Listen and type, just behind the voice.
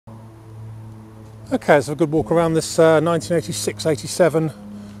Okay, let's have a good walk around this 1986-87, I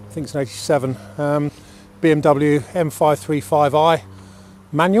think it's an 87, BMW M535i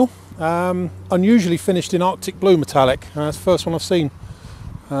manual. Unusually finished in Arctic blue metallic. It's the first one I've seen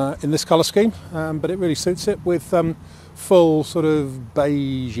in this colour scheme, but it really suits it with full sort of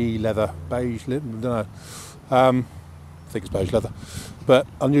beigey leather. I don't know. I think it's beige leather, but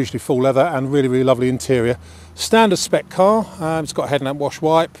unusually full leather and really, really lovely interior. Standard spec car. It's got a headlamp wash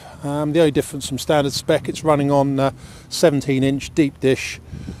wipe. The only difference from standard spec, it's running on 17-inch deep dish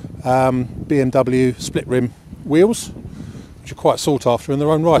BMW split rim wheels, which are quite sought after in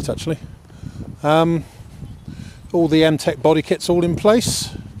their own right, actually. All the M-Tech body kit's all in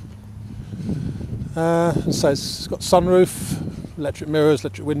place. So it's got sunroof, electric mirrors,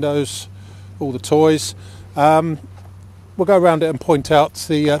 electric windows, all the toys. We'll go around it and point out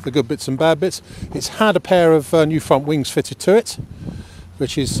the good bits and bad bits. It's had a pair of new front wings fitted to it,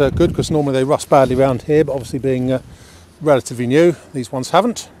 which is good because normally they rust badly around here, but obviously being relatively new, these ones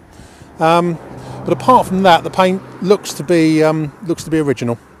haven't. But apart from that, the paint looks to be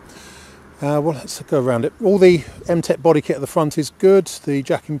original. Well, let's go around it. All the M-Tech body kit at the front is good. The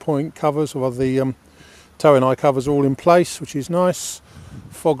jacking point covers, or the towing eye covers, are all in place, which is nice.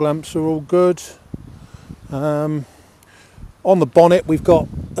 Fog lamps are all good. On the bonnet we've got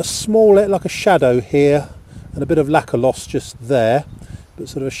a small, like a shadow here, and a bit of lacquer loss just there, but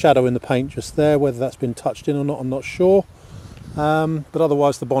sort of a shadow in the paint just there. Whether that's been touched in or not, I'm not sure. But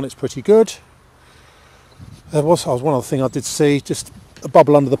otherwise the bonnet's pretty good. There was one other thing I did see, just a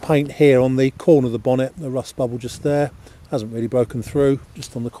bubble under the paint here on the corner of the bonnet, the rust bubble just there. Hasn't really broken through,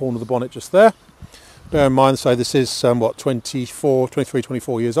 just on the corner of the bonnet just there. Bear in mind, so this is what, 23,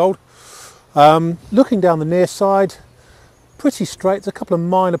 24 years old. Looking down the near side, pretty straight. There's a couple of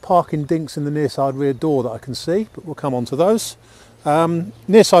minor parking dinks in the near side rear door that I can see, but we'll come on to those.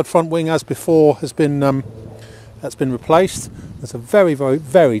 Near side front wing, as before, has been that's been replaced. There's a very, very,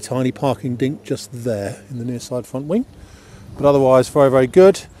 very tiny parking dink just there in the near side front wing, but otherwise very, very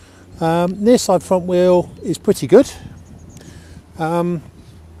good. Near side front wheel is pretty good.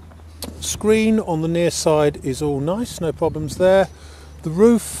 Screen on the near side is all nice, no problems there. The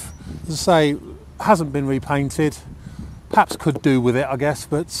roof, as I say, hasn't been repainted. Perhaps could do with it, I guess,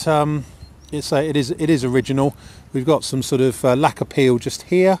 but it is original. We've got some sort of lacquer peel just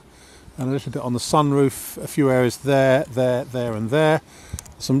here, and a little bit on the sunroof, a few areas there, and there.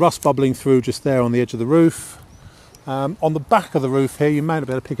 Some rust bubbling through just there on the edge of the roof. On the back of the roof here, you may not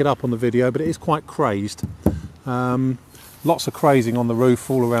be able to pick it up on the video, but it is quite crazed. Lots of crazing on the roof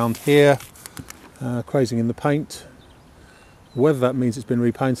all around here, crazing in the paint. Whether that means it's been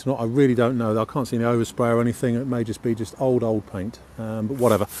repainted or not, I really don't know. I can't see any overspray or anything. It may just be just old paint, but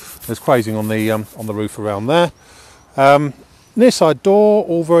whatever. There's crazing on the roof around there. Near side door,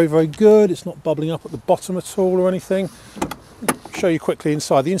 all very, very good. It's not bubbling up at the bottom at all or anything. I'll show you quickly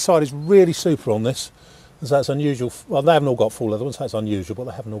inside. The inside is really super on this. So that's unusual. Well, they haven't all got full leather. I wouldn't say it's unusual, but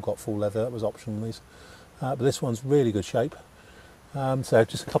they haven't all got full leather. That was optional on these. But this one's really good shape. So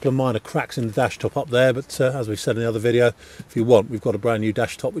just a couple of minor cracks in the dash top up there, but as we said in the other video, if you want, we've got a brand new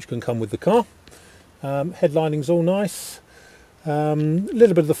dash top which can come with the car. Headlining's all nice. A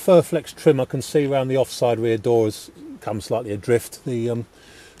little bit of the Furflex trim I can see around the offside rear door has come slightly adrift.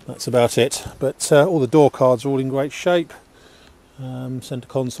 That's about it. But all the door cards are all in great shape. Centre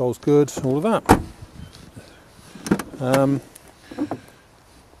console's good, all of that.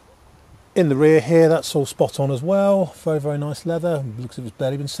 In the rear here, that's all spot on as well. Very, very nice leather. Looks as if it's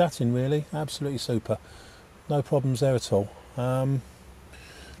barely been sat in, really. Absolutely super. No problems there at all.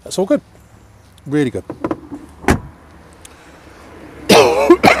 That's all good. Really good.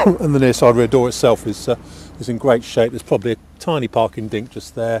 And the near side rear door itself is in great shape. There's probably a tiny parking dink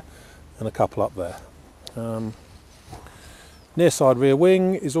just there and a couple up there. Near side rear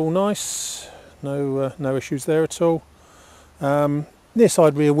wing is all nice. No issues there at all. Near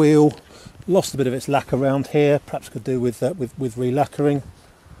side rear wheel lost a bit of its lacquer around here. Perhaps could do with re-lacquering.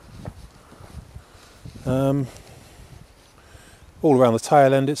 All around the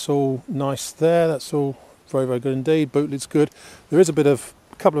tail end, it's all nice there. That's all very, very good indeed. Boot lid's good. There is a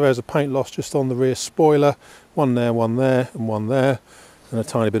couple of areas of paint loss just on the rear spoiler. One there, and one there, and a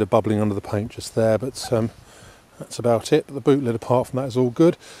tiny bit of bubbling under the paint just there. But that's about it. But the boot lid, apart from that, is all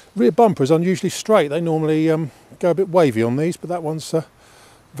good. Rear bumper is unusually straight. They normally go a bit wavy on these, but that one's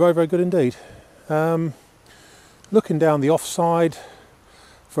very, very good indeed. Looking down the offside,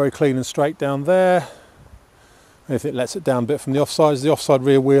 very clean and straight down there. If it lets it down a bit from the offside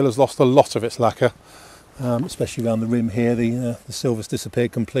rear wheel has lost a lot of its lacquer, especially around the rim here. The silver's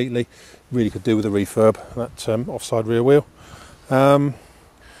disappeared completely. Really could do with a refurb, that offside rear wheel.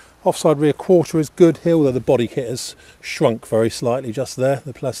 Offside rear quarter is good here, although the body kit has shrunk very slightly just there,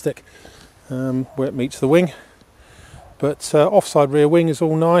 the plastic, where it meets the wing. But offside rear wing is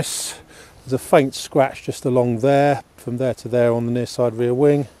all nice. There's a faint scratch just along there, from there to there on the near side rear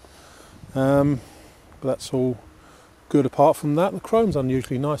wing. But that's all good apart from that. The chrome's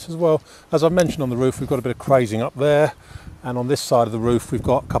unusually nice as well. As I've mentioned on the roof, we've got a bit of crazing up there, and on this side of the roof we've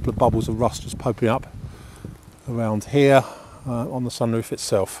got a couple of bubbles of rust just popping up around here on the sunroof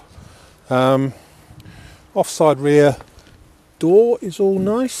itself. Offside rear door is all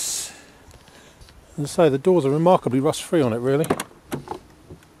nice. And so the doors are remarkably rust free on it, really.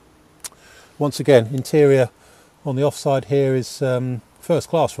 Once again, interior on the offside here is first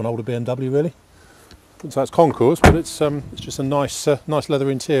class for an older BMW, really. Wouldn't say it's concours, but it's just a nice nice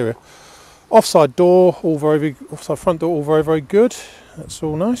leather interior. Offside door, offside front door, all very good. That's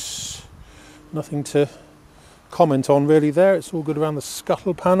all nice. Nothing to comment on really there. It's all good around the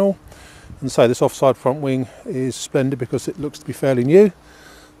scuttle panel. And so this offside front wing is splendid because it looks to be fairly new.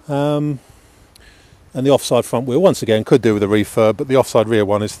 And the offside front wheel, once again, could do with a refurb, but the offside rear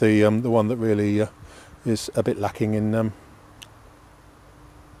one is the one that really is a bit lacking in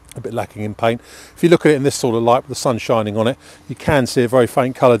paint. If you look at it in this sort of light with the sun shining on it, you can see a very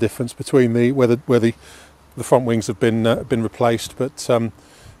faint colour difference between where the front wings have been replaced, but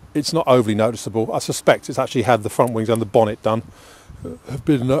it's not overly noticeable. I suspect it's actually had the front wings and the bonnet done, have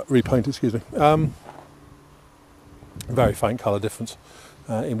been repainted. Excuse me. Very faint colour difference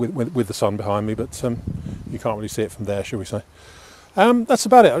with the sun behind me, but you can't really see it from there, shall we say. That's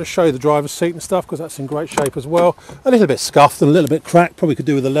about it. I'll just show you the driver's seat and stuff because that's in great shape as well. A little bit scuffed and a little bit cracked, probably could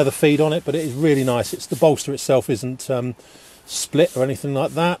do with a leather feed on it, but it is really nice. The bolster itself isn't split or anything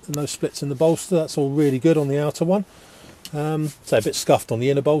like that. No splits in the bolster. That's all really good on the outer one. So a bit scuffed on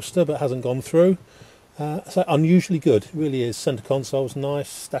the inner bolster, but hasn't gone through. So unusually good. It really is. Centre console's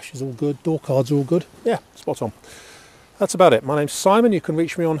nice. Dash is all good. Door cards are all good. Yeah, spot on. That's about it. My name's Simon. You can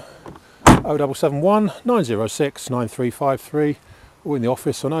reach me on 0771 906 9353. Or in the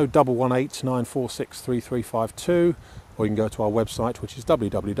office on 0118 946 3352, or you can go to our website, which is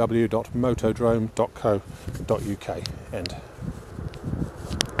www.motodrome.co.uk. End.